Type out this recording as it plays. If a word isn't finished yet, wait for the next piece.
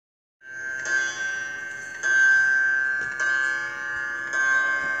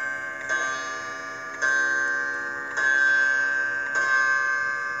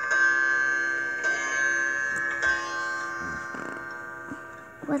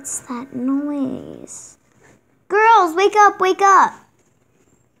What's that noise? Girls, wake up, wake up.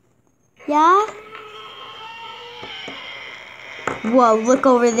 Yeah? Whoa, look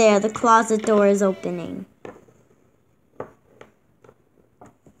over there. The closet door is opening.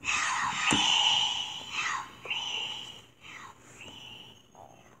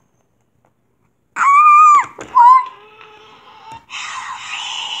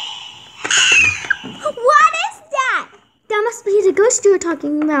 What is that? That must be the ghost you were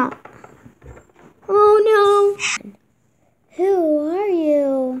talking about. Oh no. Who are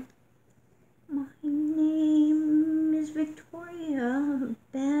you? My name is Victoria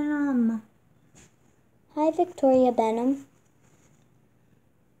Benham. Hi, Victoria Benham.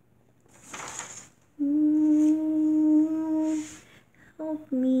 Help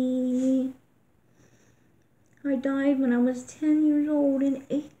me. I died when I was 10 years old in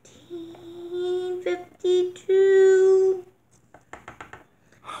 1852.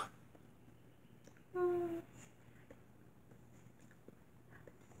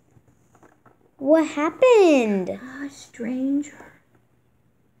 What happened? A stranger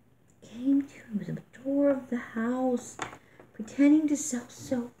came to the door of the house, pretending to sell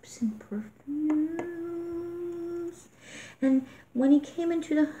soaps and perfumes. And when he came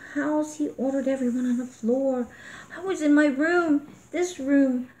into the house, he ordered everyone on the floor. I was in my room, this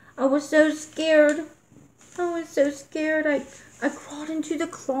room. I was so scared. I crawled into the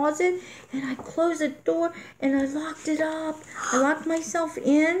closet and I closed the door and I locked it up. I locked myself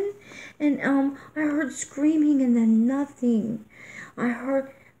in and I heard screaming and then nothing. I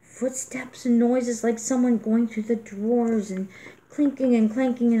heard footsteps and noises like someone going through the drawers and clinking and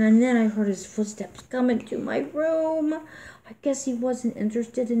clanking, and then I heard his footsteps come into my room. I guess he wasn't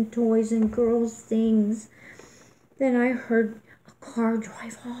interested in toys and girls' things. Then I heard a car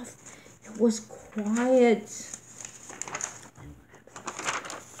drive off. It was quiet.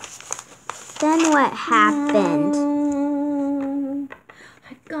 Then what happened?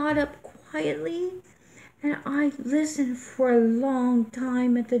 I got up quietly and I listened for a long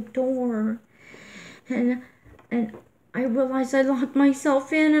time at the door. And I realized I locked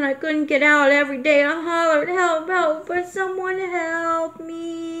myself in and I couldn't get out. Every day I hollered, help, help, but someone help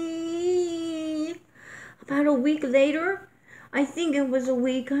me. About a week later, I think it was a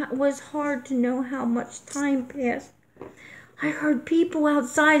week, it was hard to know how much time passed. I heard people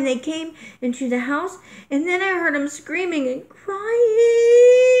outside and they came into the house, and then I heard them screaming and crying.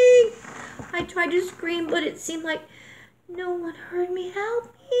 I tried to scream, but it seemed like no one heard me.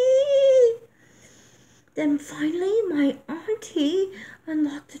 Help me. Then finally my auntie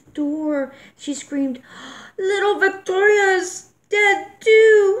unlocked the door. She screamed, little Victoria's dead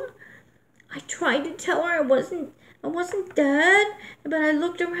too. I tried to tell her I wasn't dead, but I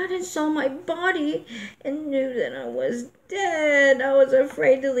looked around and saw my body and knew that I was dead. I was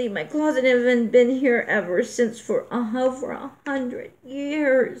afraid to leave my closet and haven't been here ever since for over 100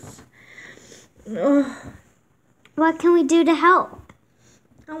 years. Ugh. What can we do to help?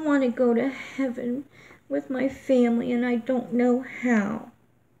 I want to go to heaven with my family and I don't know how.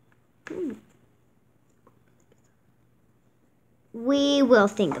 We will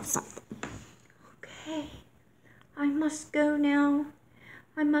think of something. Okay, I must go now.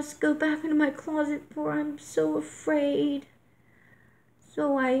 I must go back into my closet for I'm so afraid.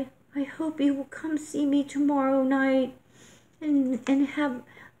 So I hope you will come see me tomorrow night and have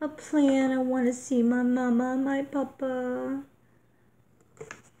a plan. I want to see my mama, my papa.